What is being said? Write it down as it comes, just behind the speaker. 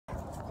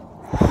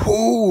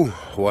Ooh,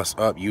 what's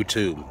up,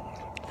 YouTube?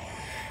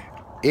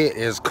 It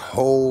is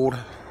cold.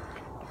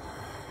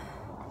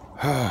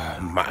 Oh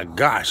my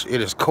gosh, it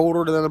is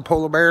colder than the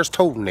polar bear's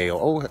toenail.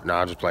 Oh, no,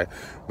 I'm just playing.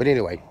 But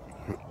anyway,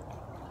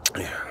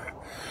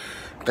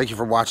 thank you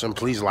for watching.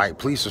 Please like,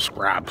 please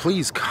subscribe,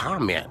 please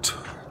comment.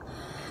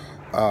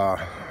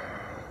 Kind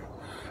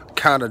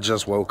of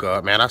just woke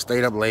up, man. I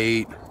stayed up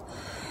late.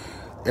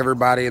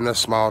 Everybody in this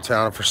small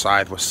town of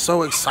Forsyth was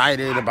so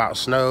excited about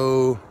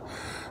snow.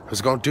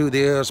 Was gonna do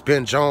this.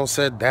 Ben Jones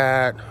said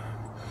that.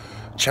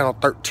 Channel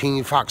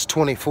 13, Fox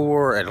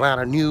 24,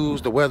 Atlanta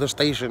News, the weather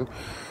station.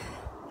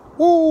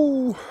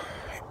 Woo!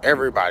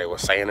 Everybody was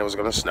saying it was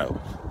gonna snow.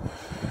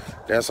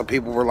 Then some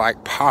people were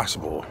like,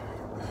 possible.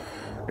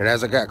 And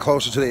as it got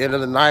closer to the end of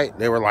the night,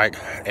 they were like,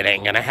 it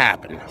ain't gonna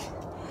happen.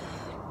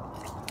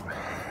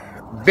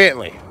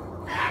 Bentley,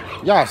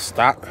 y'all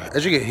stop.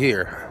 As you get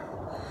here,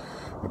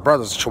 my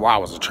brothers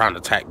Chihuahuas are trying to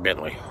attack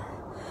Bentley,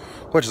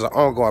 which is an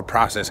ongoing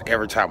process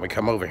every time we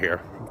come over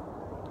here.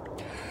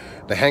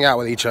 They hang out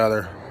with each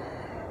other.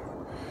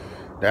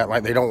 They act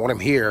like they don't want him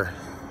here.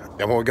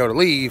 Then when we go to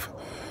leave,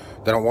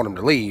 they don't want him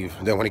to leave.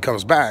 Then when he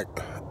comes back,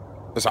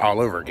 it's all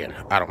over again.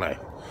 I don't know.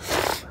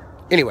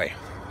 Anyway,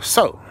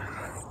 so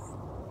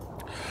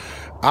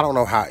I don't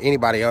know how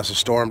anybody else's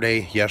storm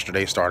day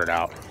yesterday started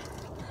out.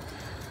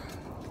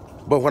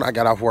 But when I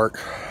got off work,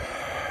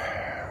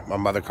 my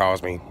mother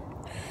calls me.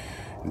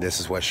 And this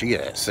is what she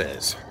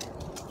says.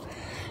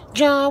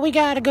 John, we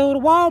gotta go to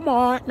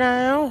Walmart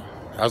now.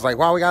 I was like,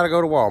 why we gotta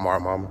go to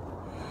Walmart, Mama?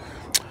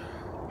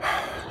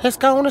 It's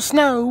gonna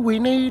snow. We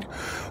need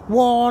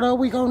water.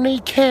 We gonna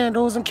need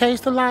candles in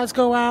case the lights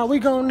go out. We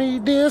gonna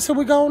need this and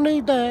we gonna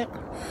need that.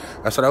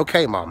 I said,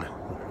 okay, Mama.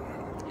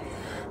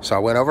 So I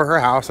went over her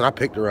house and I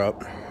picked her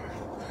up.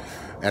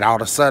 And all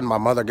of a sudden, my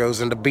mother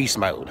goes into beast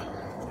mode.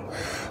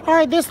 All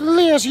right, this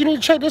list, you need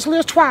to check this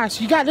list twice.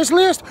 You got this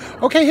list?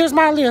 Okay, here's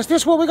my list.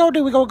 This is what we're going to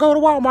do. We're going to go to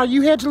Walmart.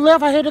 You head to the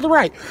left, I head to the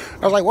right. I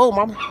was like, whoa,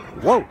 Mama.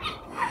 Whoa.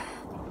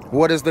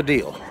 What is the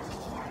deal?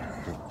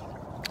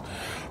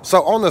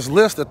 So on this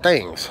list of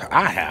things,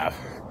 I have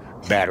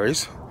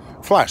batteries,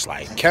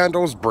 flashlight,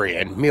 candles,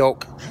 bread,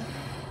 milk,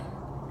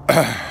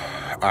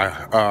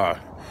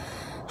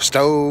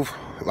 stove,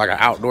 like an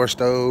outdoor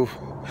stove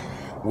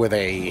with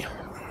a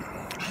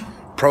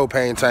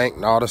propane tank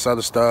and all this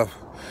other stuff.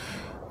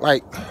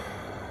 Like,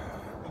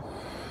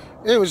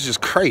 it was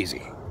just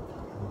crazy.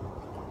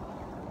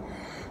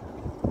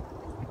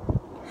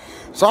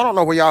 So I don't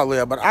know where y'all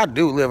live, but I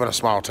do live in a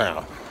small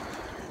town.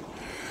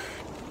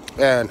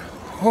 And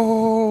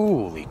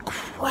holy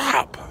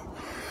crap,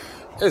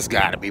 it's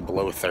got to be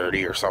below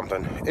 30 or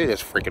something. It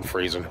is freaking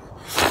freezing.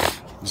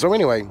 So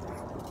anyway,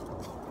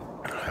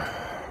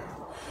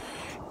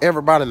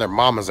 everybody and their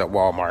mama's at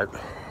Walmart.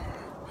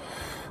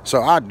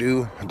 So I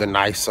do the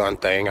nice son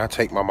thing. I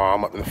take my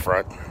mom up to the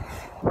front.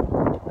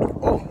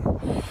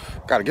 Oh,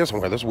 gotta get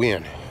somewhere. This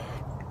wind.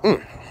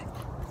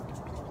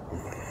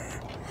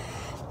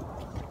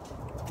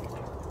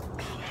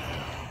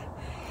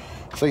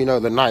 So, you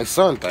know, the nice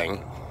son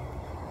thing.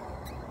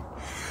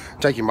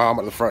 Take your mom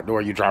at the front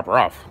door, you drop her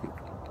off.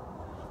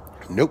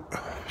 Nope,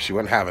 she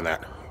wasn't having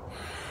that.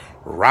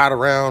 Ride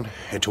around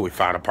until we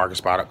find a parking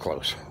spot up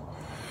close.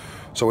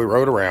 So we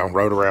rode around.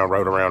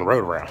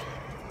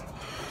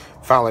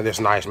 Finally,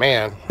 this nice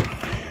man,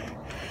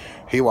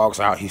 he walks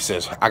out, he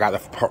says, I got the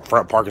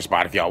front parking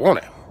spot if y'all want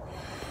it.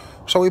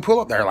 So we pull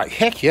up there like,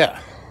 heck yeah.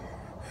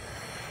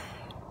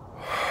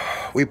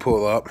 We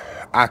pull up.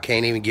 I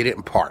can't even get it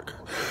in park.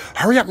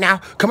 Hurry up now.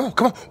 Come on.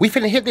 We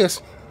finna hit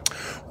this.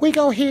 We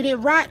gonna hit it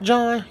right,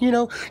 John. You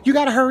know, you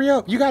gotta hurry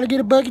up. You gotta get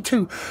a buggy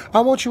too.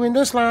 I want you in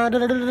this line.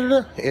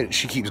 And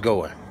she keeps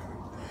going.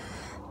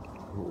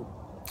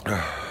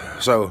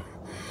 So,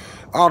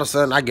 all of a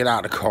sudden, I get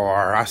out of the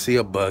car. I see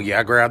a buggy.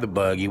 I grab the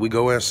buggy. We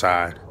go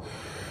inside.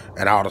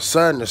 And all of a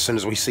sudden, as soon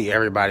as we see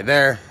everybody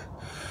there,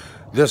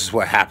 this is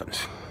what happens.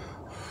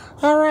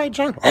 All right,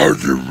 John. Are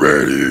you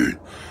ready?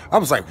 I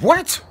was like,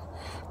 what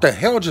the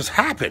hell just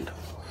happened?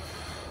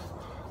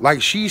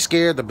 Like, she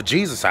scared the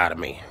bejesus out of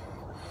me.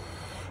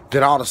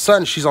 Then all of a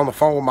sudden, she's on the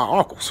phone with my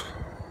uncles.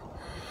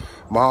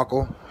 My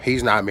uncle,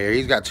 he's not married.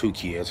 He's got 2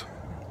 kids.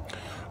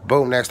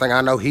 Boom, next thing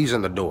I know, he's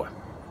in the door.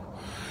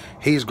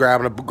 He's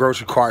grabbing a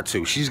grocery cart,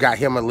 too. She's got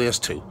him a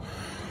list, too.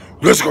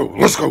 Let's go.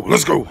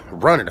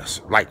 Running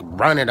us.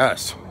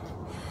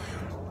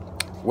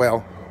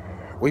 Well,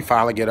 we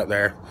finally get up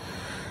there.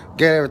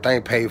 Get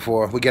everything paid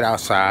for. We get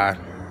outside.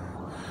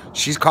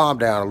 She's calmed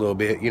down a little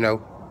bit, you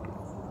know.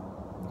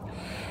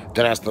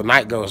 Then as the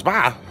night goes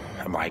by,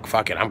 I'm like,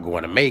 fuck it, I'm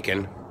going to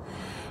Macon.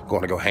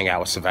 Going to go hang out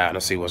with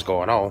Savannah, see what's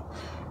going on.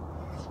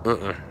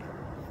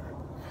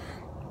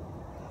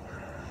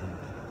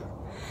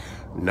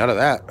 None of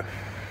that.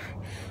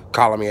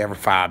 Calling me every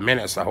 5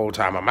 minutes the whole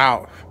time I'm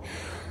out.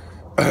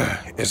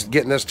 It's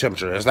getting this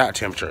temperature, it's that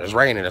temperature, it's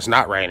raining, it's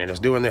not raining, it's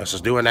doing this,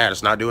 it's doing that,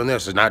 it's not doing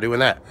this, it's not doing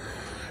that.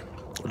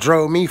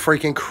 Drove me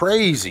freaking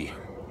crazy.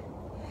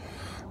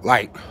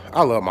 Like,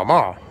 I love my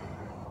mom.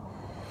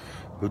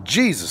 But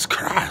Jesus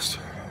Christ.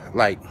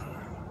 Like,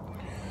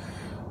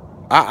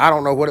 I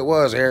don't know what it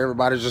was.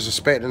 Everybody's just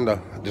expecting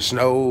the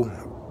snow,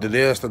 the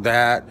this, the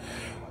that.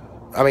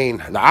 I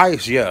mean, the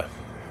ice, yeah.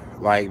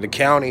 Like the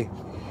county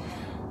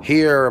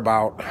here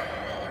about,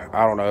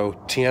 I don't know,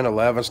 10,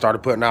 11 started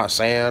putting out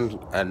sand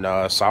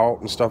and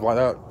salt and stuff like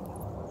that.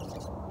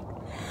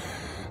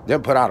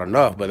 Didn't put out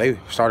enough, but they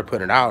started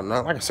putting it out. And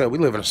like I said, we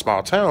live in a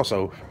small town,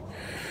 so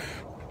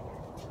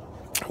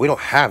we don't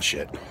have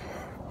shit.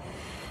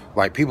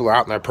 Like, people are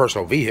out in their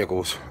personal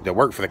vehicles that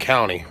work for the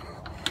county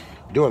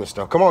doing this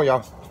stuff. Come on,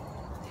 y'all.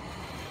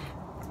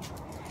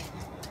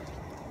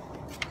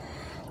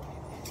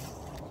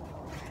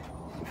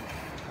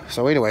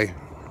 So anyway,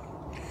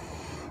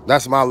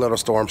 that's my little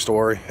storm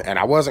story, and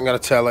I wasn't gonna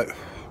tell it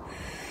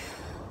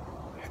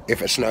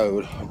if it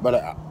snowed, but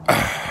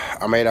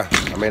I made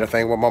a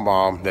thing with my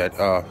mom that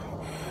I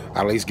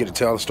at least get to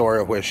tell the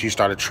story of where she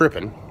started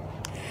tripping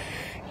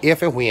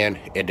if and when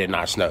it did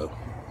not snow.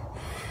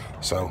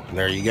 So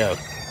there you go.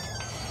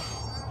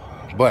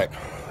 But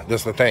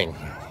this is the thing.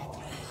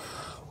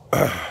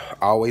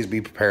 Always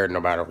be prepared no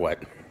matter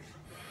what.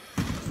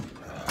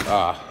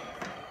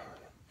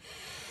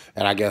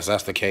 And I guess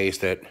that's the case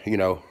that, you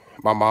know,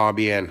 my mom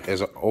being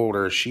as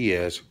older as she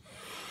is,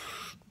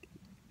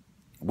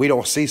 we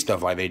don't see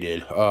stuff like they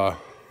did.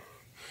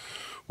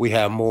 We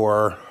have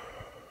more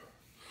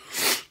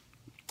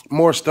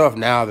stuff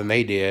now than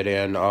they did,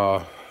 and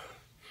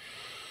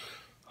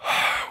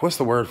what's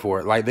the word for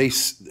it? Like they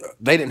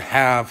didn't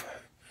have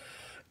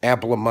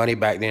ample of money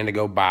back then to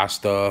go buy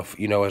stuff,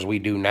 you know, as we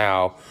do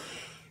now.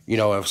 You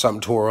know, if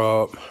something tore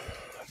up,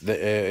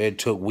 it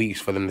took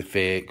weeks for them to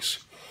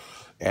fix,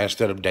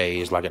 instead of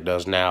days like it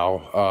does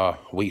now,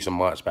 weeks and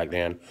months back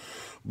then.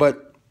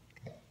 But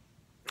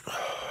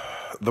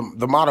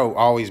the motto,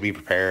 always be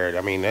prepared.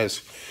 I mean,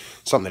 that's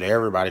something that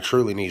everybody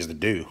truly needs to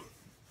do.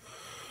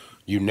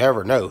 You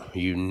never know.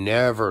 You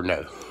never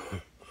know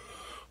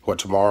what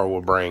tomorrow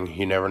will bring.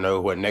 You never know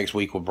what next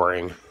week will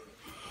bring.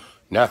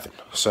 Nothing.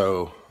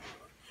 So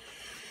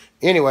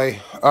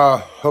anyway,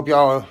 hope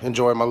y'all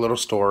enjoy my little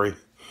story.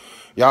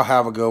 Y'all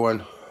have a good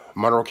one.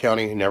 Monroe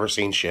County, never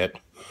seen shit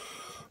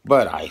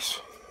but ice.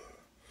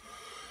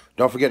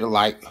 Don't forget to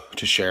like,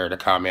 to share, to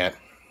comment.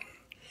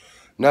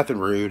 Nothing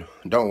rude.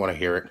 Don't want to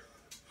hear it.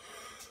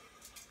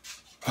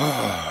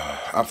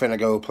 I'm finna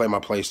go play my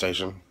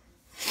PlayStation.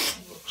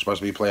 Supposed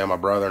to be playing my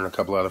brother and a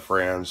couple other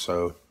friends.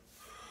 So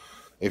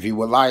if you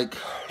would like,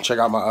 check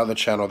out my other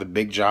channel, the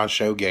Big John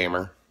Show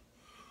Gamer.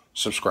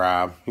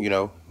 Subscribe, you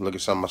know, look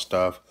at some of my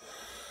stuff.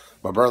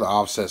 My brother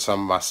offset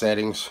some of my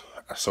settings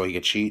so he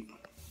could cheat.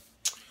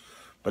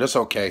 But it's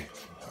okay.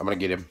 I'm going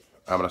to get him.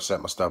 I'm going to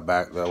set my stuff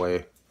back. That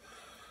way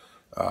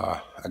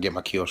I get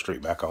my kill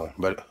streak back on.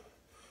 But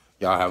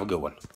y'all have a good one.